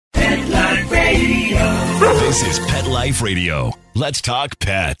This is Pet Life Radio. Let's talk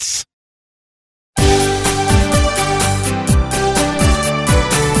pets.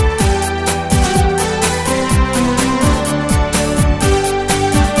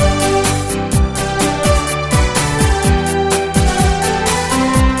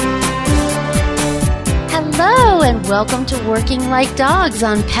 Hello and welcome to Working Like Dogs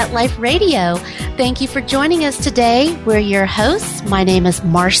on Pet Life Radio. Thank you for joining us today. We're your hosts. My name is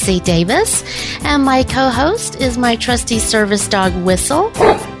Marcy Davis, and my co-host is my trusty service dog, Whistle.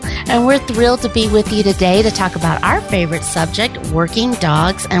 And we're thrilled to be with you today to talk about our favorite subject, working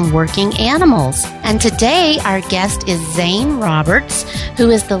dogs and working animals. And today, our guest is Zane Roberts,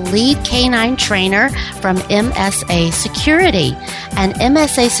 who is the lead canine trainer from MSA Security. And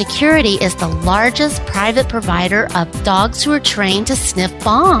MSA Security is the largest private provider of dogs who are trained to sniff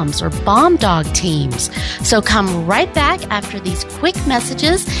bombs or bomb dog teams. So come right back after these quick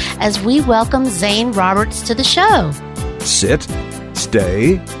messages as we welcome Zane Roberts to the show. Sit.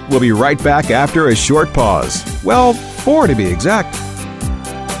 Stay. We'll be right back after a short pause. Well, 4 to be exact.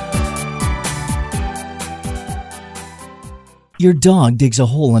 Your dog digs a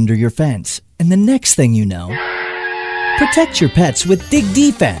hole under your fence, and the next thing you know, protect your pets with Dig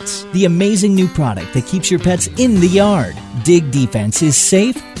Defense, the amazing new product that keeps your pets in the yard. Dig Defense is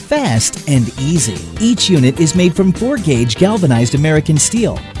safe, fast, and easy. Each unit is made from 4-gauge galvanized American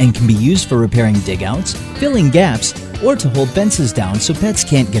steel and can be used for repairing dig-outs, filling gaps, or to hold fences down so pets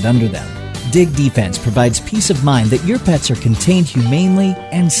can't get under them. Dig Defense provides peace of mind that your pets are contained humanely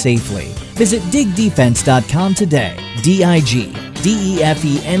and safely. Visit digdefense.com today.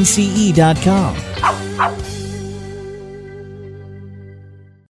 DIGDEFENCE.com.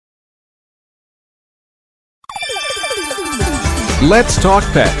 Let's talk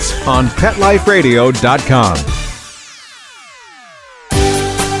pets on PetLifeRadio.com.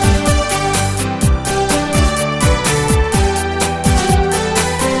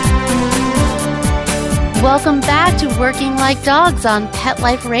 Welcome back to Working Like Dogs on Pet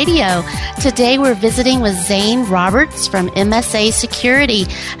Life Radio. Today we're visiting with Zane Roberts from MSA Security.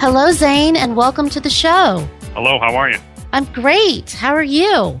 Hello, Zane, and welcome to the show. Hello, how are you? I'm great. How are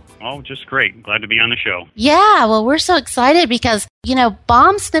you? Oh, just great. Glad to be on the show. Yeah, well, we're so excited because,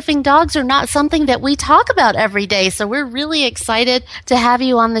 bomb-sniffing dogs are not something that we talk about every day. So we're really excited to have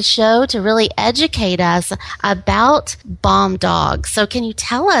you on the show to really educate us about bomb dogs. So can you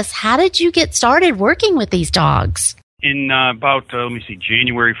tell us, how did you get started working with these dogs? In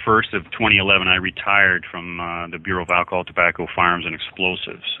January 1st of 2011, I retired from the Bureau of Alcohol, Tobacco, Firearms, and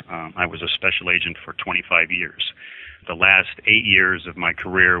Explosives. I was a special agent for 25 years. The last 8 years of my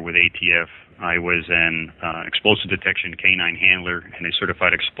career with ATF, I was an explosive detection canine handler and a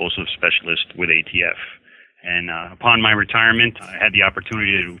certified explosive specialist with ATF. And upon my retirement, I had the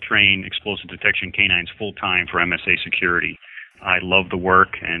opportunity to train explosive detection canines full-time for MSA Security. I loved the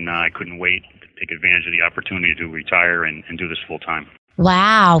work, and I couldn't wait to take advantage of the opportunity to retire and do this full-time.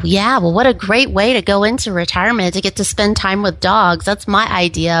 Wow. Yeah. Well, what a great way to go into retirement, to get to spend time with dogs. That's my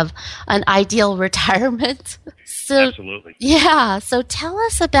idea of an ideal retirement. Absolutely. Yeah. So tell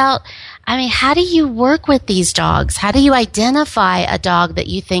us about, how do you work with these dogs? How do you identify a dog that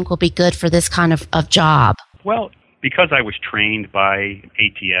you think will be good for this kind of job? Well, because I was trained by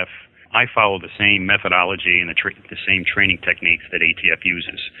ATF, I follow the same methodology and the same training techniques that ATF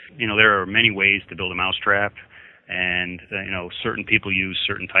uses. There are many ways to build a mousetrap. And, certain people use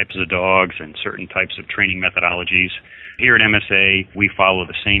certain types of dogs and certain types of training methodologies. Here at MSA, we follow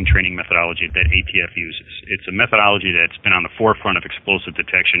the same training methodology that ATF uses. It's a methodology that's been on the forefront of explosive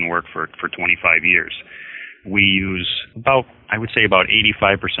detection work for 25 years. We use about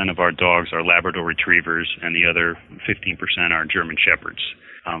 85% of our dogs are Labrador Retrievers, and the other 15% are German Shepherds.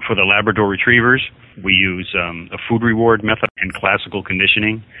 For the Labrador Retrievers, we use a food reward method and classical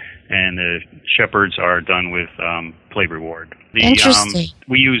conditioning, and the Shepherds are done with play reward. Interesting.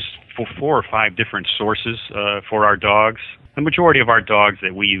 We use 4 or 5 different sources for our dogs. The majority of our dogs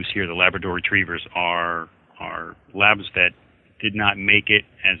that we use here, the Labrador Retrievers, are labs that did not make it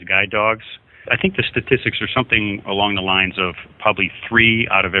as guide dogs. I think the statistics are something along the lines of probably 3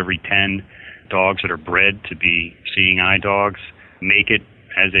 out of every 10 dogs that are bred to be seeing eye dogs make it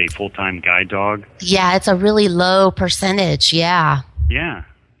as a full-time guide dog. Yeah, it's a really low percentage, yeah. Yeah,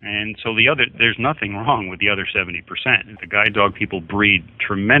 and so there's nothing wrong with the other 70%. The guide dog people breed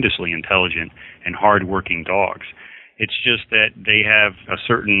tremendously intelligent and hard-working dogs. It's just that they have a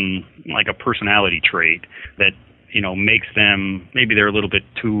certain, a personality trait that, makes them, maybe they're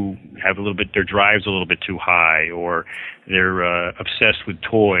their drive's a little bit too high, or they're obsessed with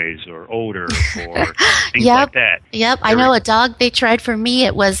toys or odor or things like that. Yep. I know a dog they tried for me.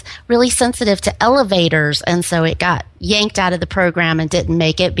 It was really sensitive to elevators, and so it got yanked out of the program and didn't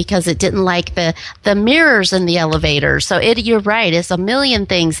make it because it didn't like the mirrors in the elevator. So you're right. It's a million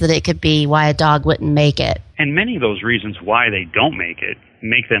things that it could be why a dog wouldn't make it. And many of those reasons why they don't make it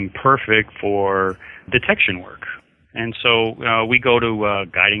make them perfect for detection work. And so we go to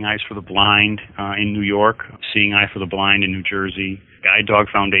Guiding Eyes for the Blind in New York, Seeing Eye for the Blind in New Jersey, Guide Dog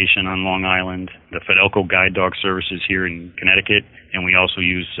Foundation on Long Island, the Fidelco Guide Dog Services here in Connecticut, and we also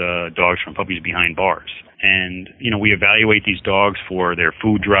use dogs from Puppies Behind Bars. And, we evaluate these dogs for their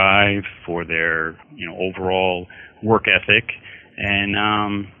food drive, for their, overall work ethic,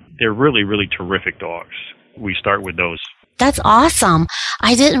 and they're really, really terrific dogs. We start with those. That's awesome.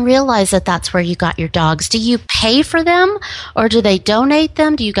 I didn't realize that that's where you got your dogs. Do you pay for them or do they donate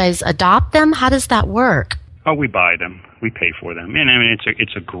them? Do you guys adopt them? How does that work? Oh, we buy them. We pay for them. And I mean,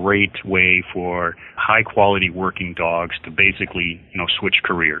 it's a great way for high quality working dogs to basically, switch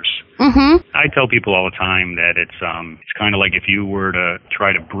careers. Mm-hmm. I tell people all the time that it's kind of like if you were to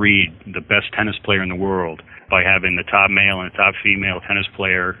try to breed the best tennis player in the world by having the top male and the top female tennis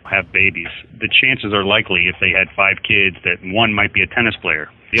player have babies. The chances are likely if they had 5 kids that one might be a tennis player.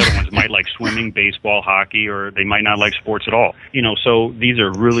 The other ones might like swimming, baseball, hockey, or they might not like sports at all. So these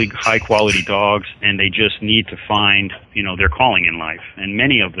are really high quality dogs, and they just need to find, their calling in life. And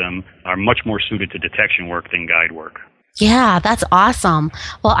many of them are much more suited to detection work than guide work. Yeah, that's awesome.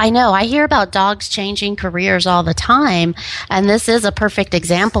 Well, I know I hear about dogs changing careers all the time, and this is a perfect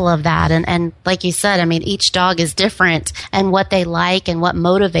example of that. And like you said, I mean, each dog is different and what they like and what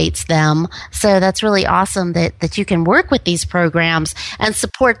motivates them. So that's really awesome that you can work with these programs and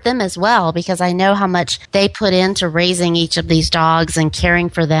support them as well, because I know how much they put into raising each of these dogs and caring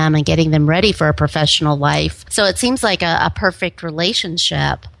for them and getting them ready for a professional life. So it seems like a perfect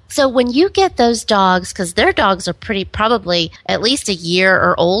relationship. So when you get those dogs, because their dogs are probably at least a year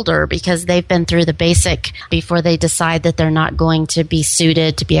or older because they've been through the basic before they decide that they're not going to be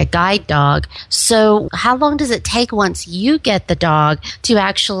suited to be a guide dog. So how long does it take once you get the dog to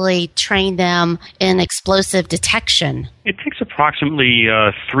actually train them in explosive detection? It takes approximately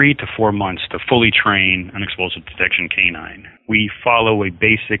 3 to 4 months to fully train an explosive detection canine. We follow a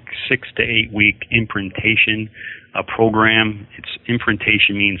basic 6 to 8 week imprintation program.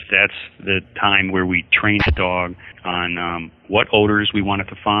 Imprintation means that's the time where we train the dog on what odors we want it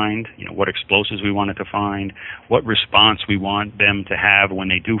to find, what explosives we want it to find, what response we want them to have when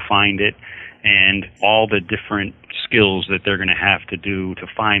they do find it, and all the different skills that they're going to have to do to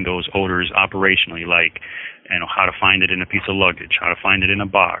find those odors operationally, like how to find it in a piece of luggage, how to find it in a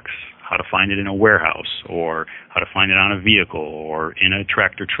box, how to find it in a warehouse, or how to find it on a vehicle or in a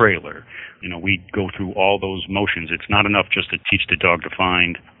tractor trailer. We go through all those motions. It's not enough just to teach the dog to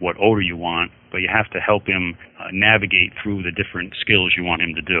find what odor you want, but you have to help him navigate through the different skills you want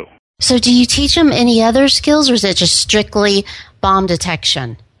him to do. So do you teach him any other skills, or is it just strictly bomb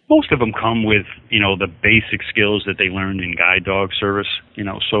detection? Most of them come with, the basic skills that they learned in guide dog service,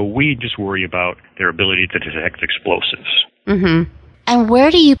 so we just worry about their ability to detect explosives. Mm-hmm. And where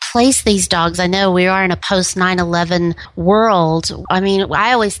do you place these dogs? I know we are in a post 9/11 world. I mean,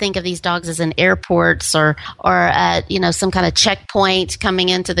 I always think of these dogs as in airports or at, some kind of checkpoint coming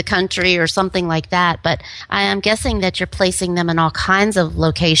into the country or something like that. But I am guessing that you're placing them in all kinds of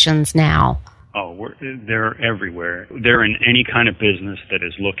locations now. Oh, they're everywhere. They're in any kind of business that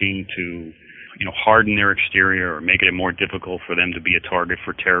is looking to, harden their exterior or make it more difficult for them to be a target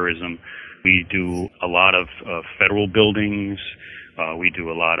for terrorism. We do a lot of federal buildings. We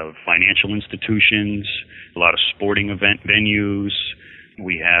do a lot of financial institutions, a lot of sporting event venues.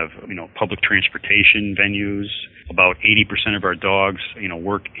 We have, public transportation venues. About 80% of our dogs,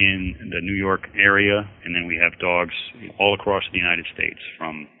 work in the New York area, and then we have dogs all across the United States,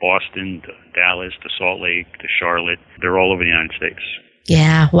 from Boston to Dallas to Salt Lake to Charlotte. They're all over the United States.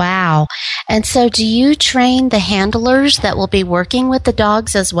 Yeah, wow. And so do you train the handlers that will be working with the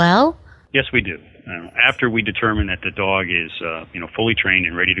dogs as well? Yes, we do. After we determine that the dog is, fully trained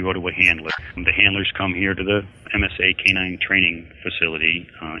and ready to go to a handler, the handlers come here to the MSA Canine Training Facility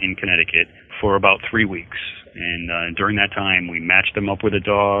in Connecticut for about 3 weeks. And during that time, we match them up with a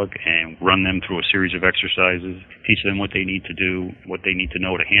dog and run them through a series of exercises, teach them what they need to do, what they need to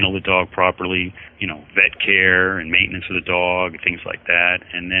know to handle the dog properly, vet care and maintenance of the dog, things like that.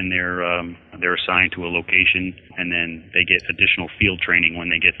 And then they're assigned to a location, and then they get additional field training when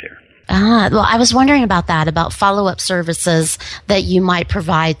they get there. Well, I was wondering about that, about follow-up services that you might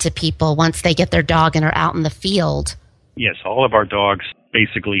provide to people once they get their dog and are out in the field. Yes, all of our dogs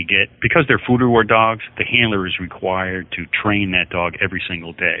basically because they're food reward dogs, the handler is required to train that dog every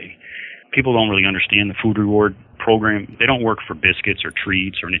single day. People don't really understand the food reward program. They don't work for biscuits or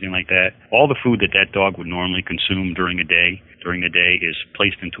treats or anything like that. All the food that dog would normally consume during the day is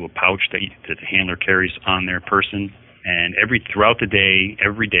placed into a pouch that the handler carries on their person. And throughout the day,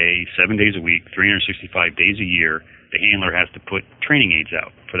 every day, 7 days a week, 365 days a year, the handler has to put training aids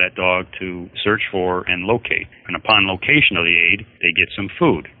out for that dog to search for and locate. And upon location of the aid, they get some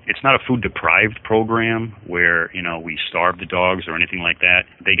food. It's not a food-deprived program where, we starve the dogs or anything like that.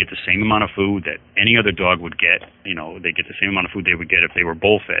 They get the same amount of food that any other dog would get. They get the same amount of food they would get if they were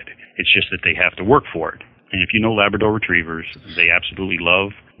bowl-fed. It's just that they have to work for it. And if you know Labrador Retrievers, they absolutely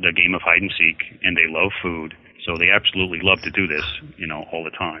love the game of hide and seek, and they love food. So they absolutely love to do this, all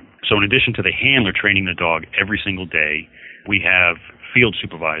the time. So in addition to the handler training the dog every single day, we have field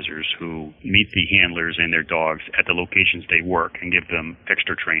supervisors who meet the handlers and their dogs at the locations they work and give them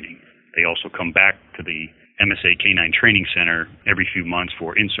extra training. They also come back to the MSA Canine Training Center every few months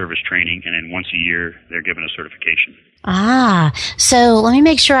for in-service training, and then once a year, they're given a certification. So let me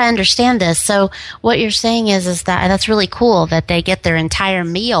make sure I understand this. So what you're saying is that that's really cool that they get their entire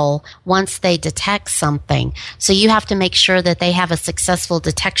meal once they detect something. So you have to make sure that they have a successful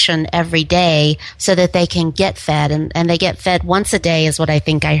detection every day so that they can get fed, and they get fed once a day is what I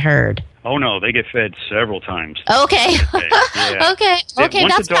think I heard. Oh, no, they get fed several times. Okay. Yeah. Okay.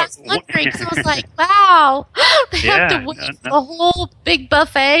 That's what I was wondering. Because I was like, wow, they have to wait the whole big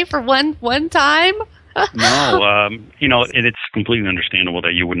buffet for one time? No, it's completely understandable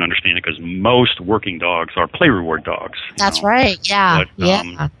that you wouldn't understand it because most working dogs are play reward dogs. That's right, yeah.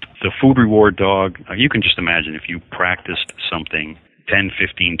 But the food reward dog, you can just imagine if you practiced something 10,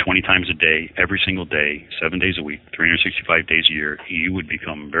 15, 20 times a day, every single day, 7 days a week, 365 days a year, you would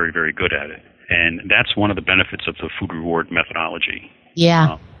become very, very good at it. And that's one of the benefits of the food reward methodology.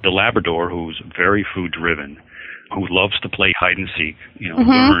 Yeah. The Labrador, who's very food driven, who loves to play hide and seek,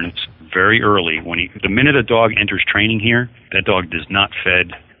 learns very early. The minute a dog enters training here, that dog is not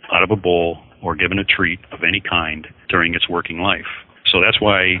fed out of a bowl or given a treat of any kind during its working life. So that's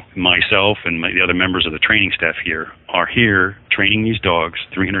why myself and the other members of the training staff here are here training these dogs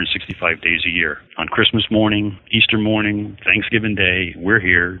 365 days a year. On Christmas morning, Easter morning, Thanksgiving Day, we're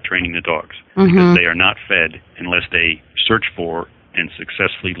here training the dogs because they are not fed unless they search for and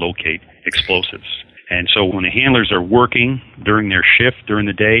successfully locate explosives. And so when the handlers are working during their shift during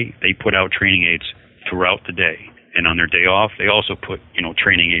the day, they put out training aids throughout the day. And on their day off, they also put,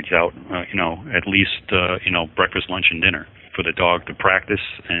 training aids out, at least, breakfast, lunch, and dinner for the dog to practice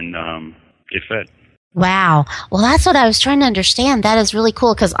and get fed. Wow. Well, that's what I was trying to understand. That is really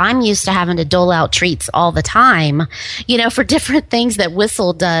cool because I'm used to having to dole out treats all the time, for different things that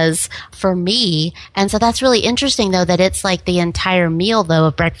Whistle does for me. And so that's really interesting, though, that it's like the entire meal, though,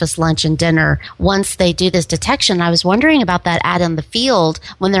 of breakfast, lunch, and dinner once they do this detection. I was wondering about that out in the field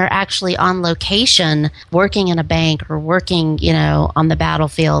when they're actually on location working in a bank or working, on the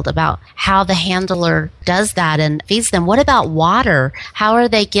battlefield, about how the handler does that and feeds them. What about water? How are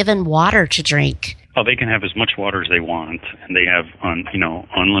they given water to drink? Oh, they can have as much water as they want, and they have,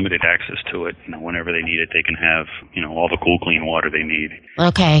 unlimited access to it. Whenever they need it, they can have, all the cool, clean water they need.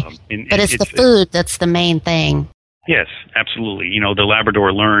 Okay, but it's the food that's the main thing. Yes, absolutely. The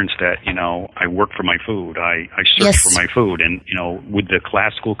Labrador learns that, I work for my food. I search for my food, and with the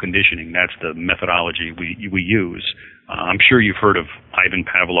classical conditioning, that's the methodology we use. I'm sure you've heard of Ivan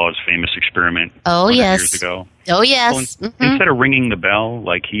Pavlov's famous experiment. Oh, yes. Years ago. Oh, yes. Well, instead of ringing the bell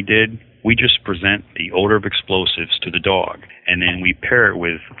like he did, we just present the odor of explosives to the dog, and then we pair it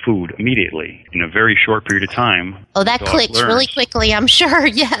with food immediately in a very short period of time. Oh, that clicks really quickly, I'm sure,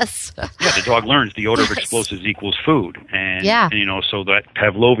 yes. Yeah, the dog learns the odor of explosives equals food. And, so that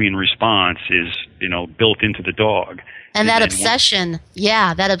Pavlovian response is, built into the dog. And that obsession,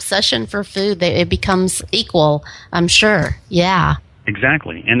 that obsession for food, it becomes equal, I'm sure, yeah.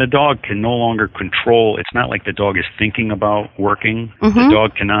 Exactly. And the dog can no longer control. It's not like the dog is thinking about working. The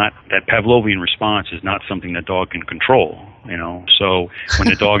dog cannot, that Pavlovian response is not something the dog can control, So when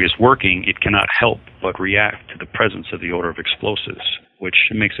the dog is working, it cannot help but react to the presence of the odor of explosives,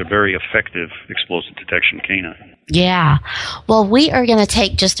 which makes a very effective explosive detection canine. Yeah. Well, we are going to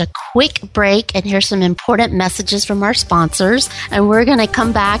take just a quick break and hear some important messages from our sponsors. And we're going to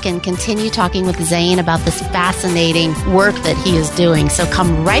come back and continue talking with Zane about this fascinating work that he is doing. So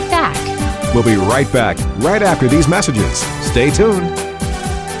come right back. We'll be right back right after these messages. Stay tuned.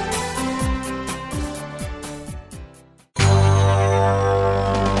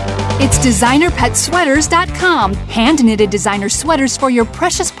 It's DesignerPetSweaters.com. Hand-knitted designer sweaters for your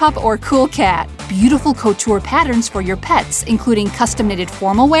precious pup or cool cat. beautiful couture patterns for your pets, including custom-knitted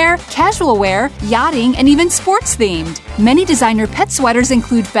formal wear, casual wear, yachting, and even sports-themed. Many designer pet sweaters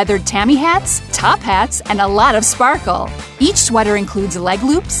include feathered tammy hats, top hats, and a lot of sparkle. Each sweater includes leg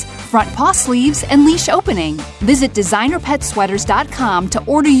loops, front paw sleeves, and leash opening. Visit designerpetsweaters.com to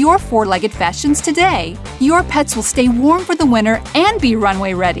order your four-legged fashions today. Your pets will stay warm for the winter and be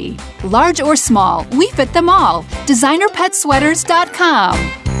runway ready. Large or small, we fit them all.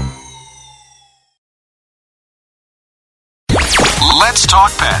 designerpetsweaters.com. Let's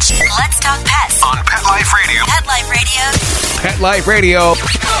talk pets Let's talk pets on Pet Life Radio. Pet Life Radio.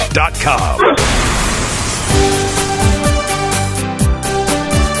 PetLifeRadio.com.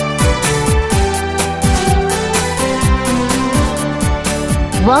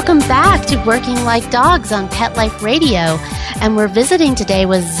 Welcome back to Working Like Dogs on Pet Life Radio. And we're visiting today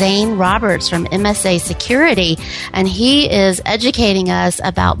with Zane Roberts from MSA Security. And he is educating us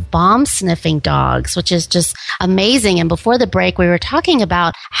about bomb sniffing dogs, which is just amazing. And before the break, we were talking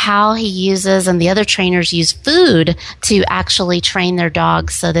about how he uses and the other trainers use food to actually train their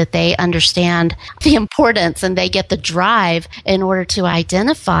dogs so that they understand the importance and they get the drive in order to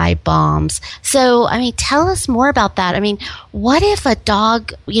identify bombs. So, I mean, tell us more about that. I mean, what if a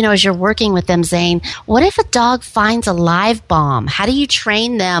dog, as you're working with them, Zane, what if a dog finds a live bomb? How do you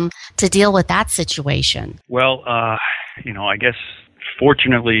train them to deal with that situation? Well, I guess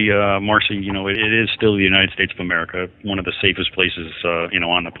fortunately, Marcy, it is still the United States of America, one of the safest places,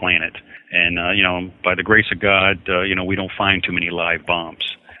 on the planet. And, by the grace of God, we don't find too many live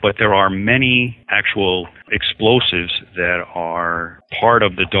bombs. But there are many actual explosives that are part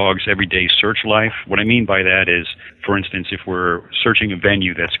of the dog's everyday search life. What I mean by that is, for instance, if we're searching a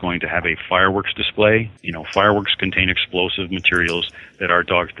venue that's going to have a fireworks display, fireworks contain explosive materials that our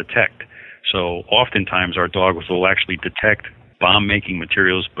dogs detect. So oftentimes our dogs will actually detect bomb-making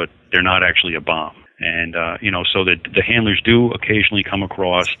materials, but they're not actually a bomb. And, so that the handlers do occasionally come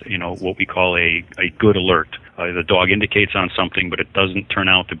across, what we call a good alert. The dog indicates on something, but it doesn't turn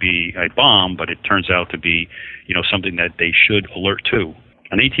out to be a bomb, but it turns out to be, something that they should alert to.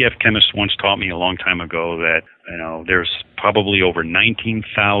 An ATF chemist once taught me a long time ago that, there's probably over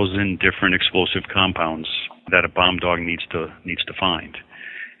 19,000 different explosive compounds that a bomb dog needs to find.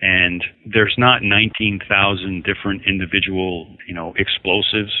 And there's not 19,000 different individual,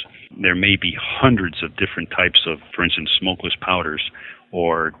 explosives. There may be hundreds of different types of, for instance, smokeless powders,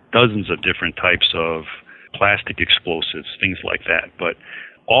 or dozens of different types of plastic explosives, things like that. But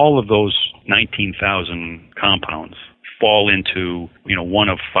all of those 19,000 compounds fall into, one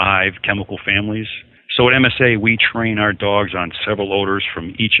of 5 chemical families. So at MSA, we train our dogs on several odors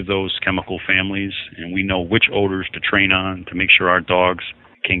from each of those chemical families, and we know which odors to train on to make sure our dogs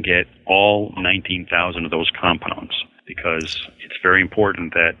can get all 19,000 of those compounds, because it's very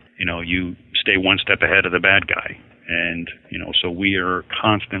important that, you stay one step ahead of the bad guy. And, so we are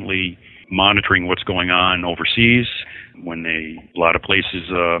constantly monitoring what's going on overseas. When a lot of places,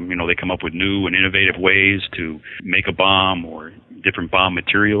 they come up with new and innovative ways to make a bomb or different bomb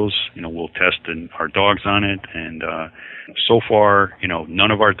materials, we'll test our dogs on it. And so far,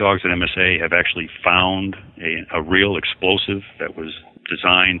 none of our dogs at MSA have actually found a real explosive that was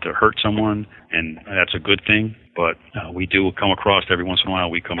designed to hurt someone, and that's a good thing. But we do come across, every once in a while,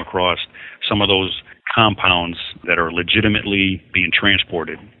 we come across some of those compounds that are legitimately being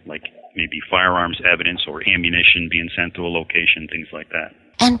transported, like maybe firearms evidence or ammunition being sent to a location, things like that.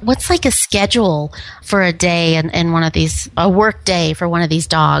 And what's like a schedule for a day and one of these, a work day for one of these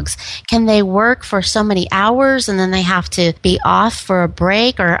dogs? Can they work for so many hours and then they have to be off for a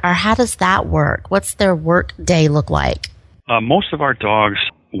break, or how does that work? What's their work day look like? Most of our dogs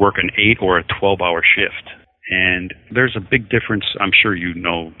work an 8 or a 12-hour shift. And there's a big difference. I'm sure you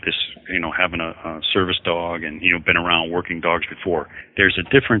know this, having a service dog and, been around working dogs before. There's a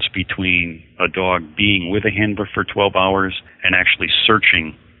difference between a dog being with a handler for 12 hours and actually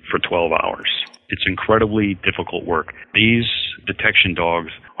searching for 12 hours. It's incredibly difficult work. These detection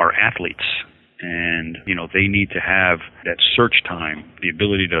dogs are athletes. And, they need to have that search time, the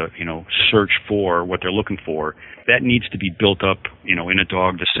ability to, search for what they're looking for. That needs to be built up, in a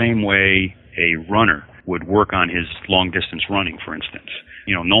dog the same way a runner would work on his long-distance running, for instance.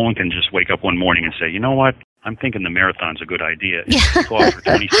 No one can just wake up one morning and say, you know what, I'm thinking the marathon's a good idea. It's go out for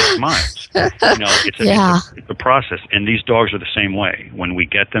 26 miles. It's a process. And these dogs are the same way. When we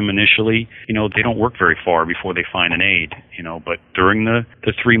get them initially, they don't work very far before they find an aid, but during the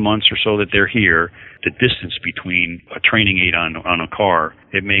 3 months or so that they're here, the distance between a training aid on a car,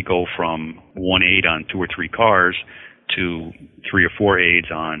 it may go from 1 aid on 2 or 3 cars to 3 or 4 aids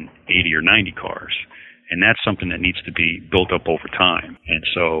on 80 or 90 cars. And that's something that needs to be built up over time. And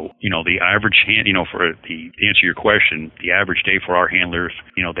so, the average to answer your question, the average day for our handlers,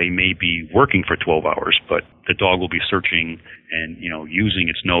 they may be working for 12 hours, but the dog will be searching and, using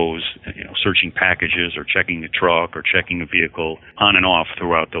its nose, searching packages or checking the truck or checking a vehicle on and off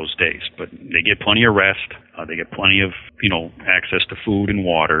throughout those days. But they get plenty of rest. They get plenty of, access to food and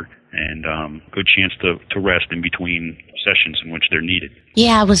water, and good chance to rest in between sessions in which they're needed.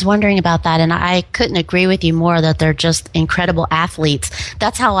 Yeah, I was wondering about that, and I couldn't agree with you more that they're just incredible athletes.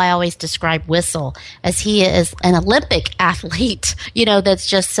 That's how I always describe Whistle, as he is an Olympic athlete, that's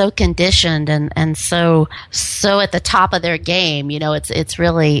just so conditioned and so at the top of their game. It's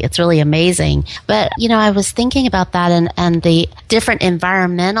really amazing. But, I was thinking about that and the different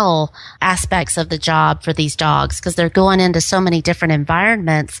environmental aspects of the job for these dogs, because they're going into so many different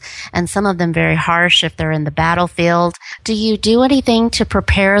environments, and some of them very harsh if they're in the battlefield. Do you do anything to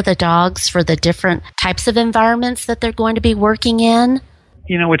prepare the dogs for the different types of environments that they're going to be working in?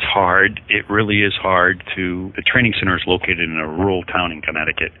 It's hard. It really is hard. The training center is located in a rural town in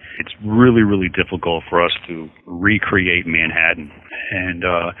Connecticut. It's really, really difficult for us to recreate Manhattan. And,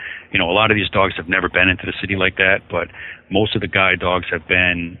 a lot of these dogs have never been into the city like that, but most of the guide dogs have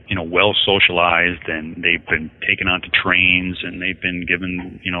been, well socialized, and they've been taken onto trains, and they've been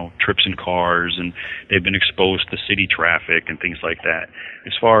given, trips in cars, and they've been exposed to city traffic and things like that.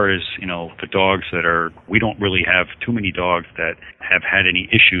 As far as, the dogs we don't really have too many dogs that have had any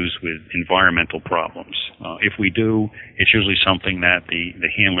issues with environmental problems. If we do, it's usually something that the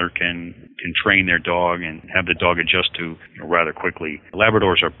handler can train their dog and have the dog adjust to rather quickly.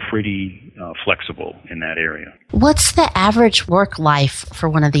 Labradors are pretty flexible in that area. What's the average work life for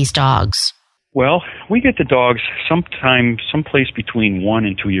one of these dogs? Well, we get the dogs someplace between 1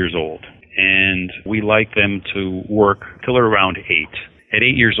 and 2 years old, and we like them to work till they're around 8. At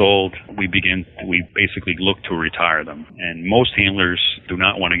 8 years old, we basically look to retire them. And most handlers do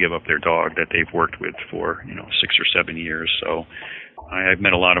not want to give up their dog that they've worked with for, 6 or 7 years. So I've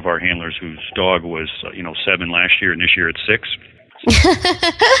met a lot of our handlers whose dog was, 7 last year, and this year it's 6.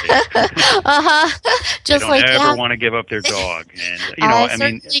 Just they don't ever want to give up their dog. And, I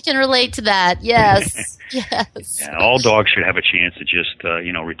certainly can relate to that. Yes. Yes. Yeah, all dogs should have a chance to just,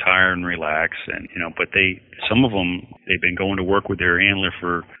 retire and relax. And, but some of them, they've been going to work with their handler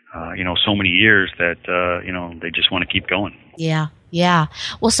for, so many years that, they just want to keep going. Yeah. Yeah.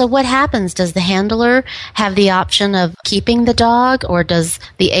 Well, so what happens? Does the handler have the option of keeping the dog, or does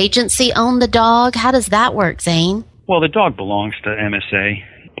the agency own the dog? How does that work, Zane? Well, the dog belongs to MSA,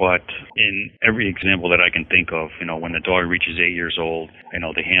 but in every example that I can think of, when the dog reaches 8 years old,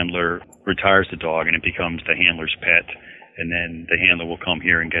 the handler retires the dog and it becomes the handler's pet. And then the handler will come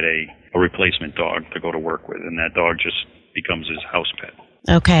here and get a replacement dog to go to work with, and that dog just becomes his house pet.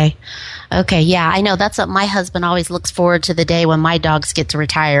 Okay. Yeah, I know. That's what my husband always looks forward to, the day when my dogs get to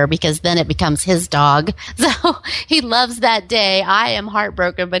retire, because then it becomes his dog. So he loves that day. I am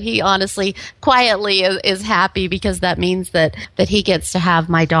heartbroken, but he honestly, quietly is happy, because that means that he gets to have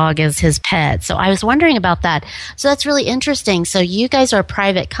my dog as his pet. So I was wondering about that. So that's really interesting. So you guys are a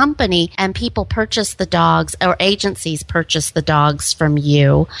private company, and people purchase the dogs, or agencies purchase the dogs from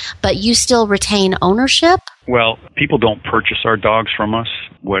you, but you still retain ownership? Well, people don't purchase our dogs from us.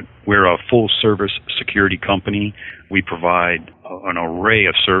 We're a full-service security company. We provide an array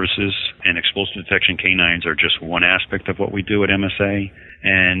of services, and explosive detection canines are just one aspect of what we do at MSA.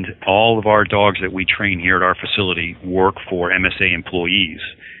 And all of our dogs that we train here at our facility work for MSA employees.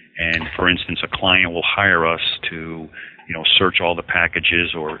 And, for instance, a client will hire us to search all the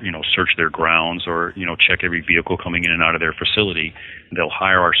packages, or, search their grounds, or, check every vehicle coming in and out of their facility. They'll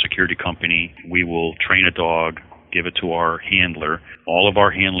hire our security company. We will train a dog, give it to our handler. All of our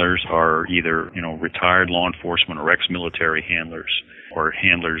handlers are either, retired law enforcement or ex-military handlers, or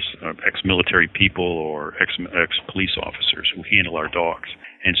handlers of ex-military people, or ex-police officers who handle our dogs.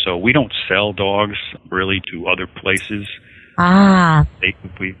 And so we don't sell dogs really to other places.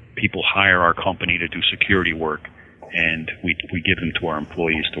 People hire our company to do security work, and we give them to our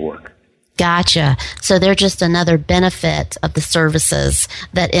employees to work. Gotcha. So they're just another benefit of the services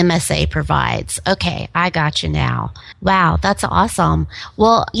that MSA provides. Okay, I got you now. Wow, that's awesome.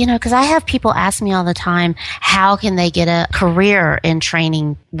 Well, because I have people ask me all the time, how can they get a career in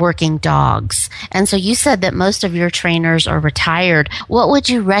training working dogs? And so you said that most of your trainers are retired. What would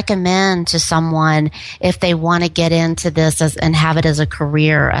you recommend to someone if they want to get into this and have it as a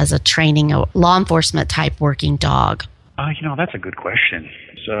career, as a training, a law enforcement type working dog? That's a good question.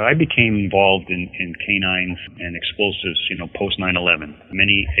 So I became involved in canines and explosives, post 9/11.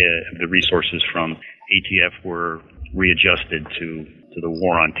 Many of the resources from ATF were readjusted to the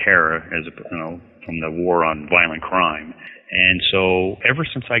war on terror, as from the war on violent crime. And so ever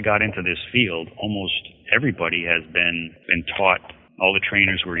since I got into this field, almost everybody has been taught. All the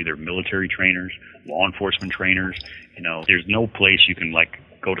trainers were either military trainers, law enforcement trainers. There's no place you can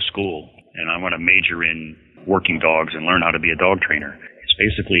go to school and I want to major in working dogs and learn how to be a dog trainer. It's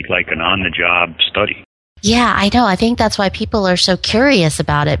basically like an on-the-job study. Yeah, I know. I think that's why people are so curious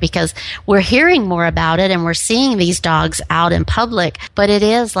about it, because we're hearing more about it and we're seeing these dogs out in public, but it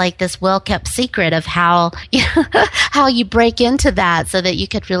is like this well-kept secret of how you break into that so that you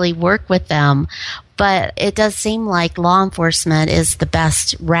could really work with them. But it does seem like law enforcement is the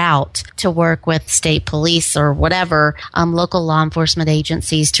best route to work with state police or whatever local law enforcement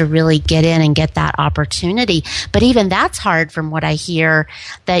agencies to really get in and get that opportunity. But even that's hard from what I hear,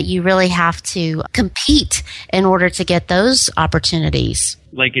 that you really have to compete in order to get those opportunities.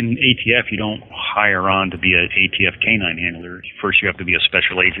 Like in ATF, you don't hire on to be an ATF canine handler. First, you have to be a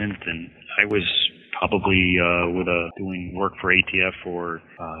special agent, and I was probably doing work for ATF for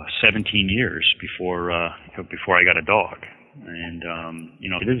 17 years before I got a dog. And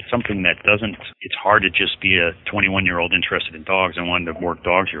it is something that it's hard to just be a 21-year-old interested in dogs and wanting to work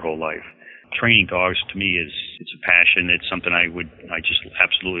dogs your whole life. Training dogs to me it's a passion. It's something I just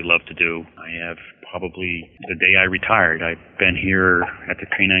absolutely love to do. I have probably the day I retired, I've been here at the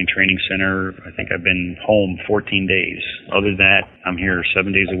Canine Training Center. I think I've been home 14 days. Other than that, I'm here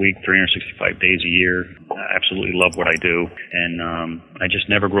 7 days a week, 365 days a year. I absolutely love what I do. And I just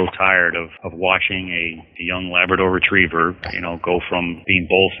never grow tired of watching a young Labrador Retriever, go from being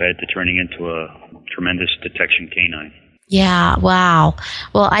bull-fed to turning into a tremendous detection canine. Yeah, wow.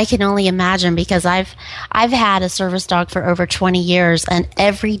 Well, I can only imagine, because I've had a service dog for over 20 years, and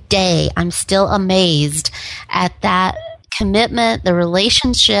every day I'm still amazed at that commitment, the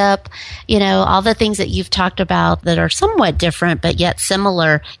relationship, all the things that you've talked about that are somewhat different but yet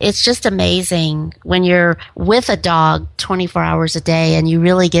similar. It's just amazing when you're with a dog 24 hours a day and you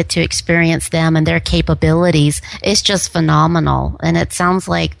really get to experience them and their capabilities. It's just phenomenal. And it sounds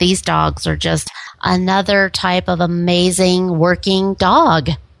like these dogs are just another type of amazing working dog.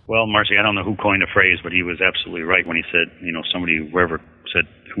 Well, Marcy, I don't know who coined the phrase, but he was absolutely right when he said,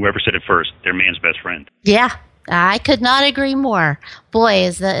 whoever said it first, they're man's best friend. Yeah. I could not agree more.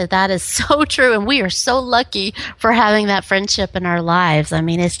 Boy, that is so true. And we are so lucky for having that friendship in our lives. I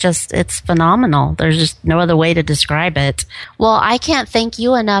mean, it's phenomenal. There's just no other way to describe it. Well, I can't thank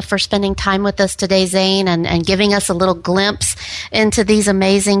you enough for spending time with us today, Zane, and giving us a little glimpse into these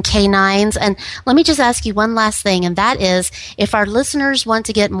amazing canines. And let me just ask you one last thing, and that is, if our listeners want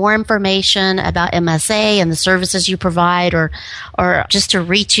to get more information about MSA and the services you provide, or just to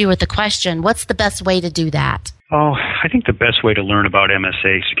reach you with a question, what's the best way to do that? Oh, I think the best way to learn about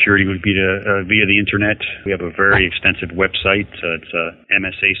MSA security would be via the internet. We have a very extensive website. It's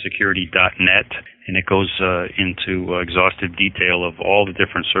msasecurity.net, and it goes into exhaustive detail of all the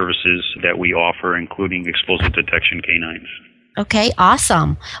different services that we offer, including explosive detection canines. Okay,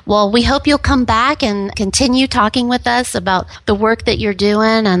 awesome. Well, we hope you'll come back and continue talking with us about the work that you're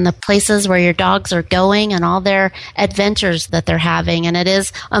doing and the places where your dogs are going and all their adventures that they're having. And it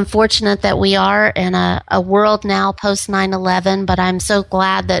is unfortunate that we are in a world now post 9/11, but I'm so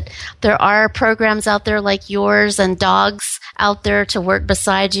glad that there are programs out there like yours and dogs out there to work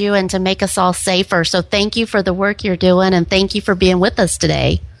beside you and to make us all safer. So thank you for the work you're doing, and thank you for being with us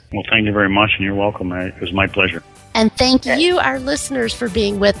today. Well, thank you very much, and you're welcome. It was my pleasure. And thank you, our listeners, for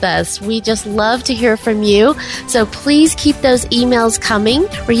being with us. We just love to hear from you. So please keep those emails coming,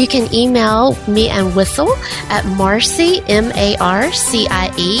 where you can email me and Whistle at Marcie, Marcie,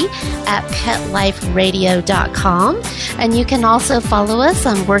 at PetLifeRadio.com. And you can also follow us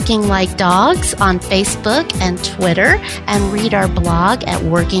on Working Like Dogs on Facebook and Twitter, and read our blog at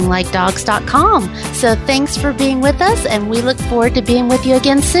WorkingLikeDogs.com. So thanks for being with us, and we look forward to being with you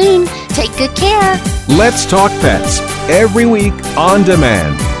again soon. Take good care. Let's Talk Pets, every week on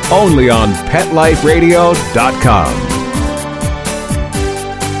demand, only on PetLifeRadio.com.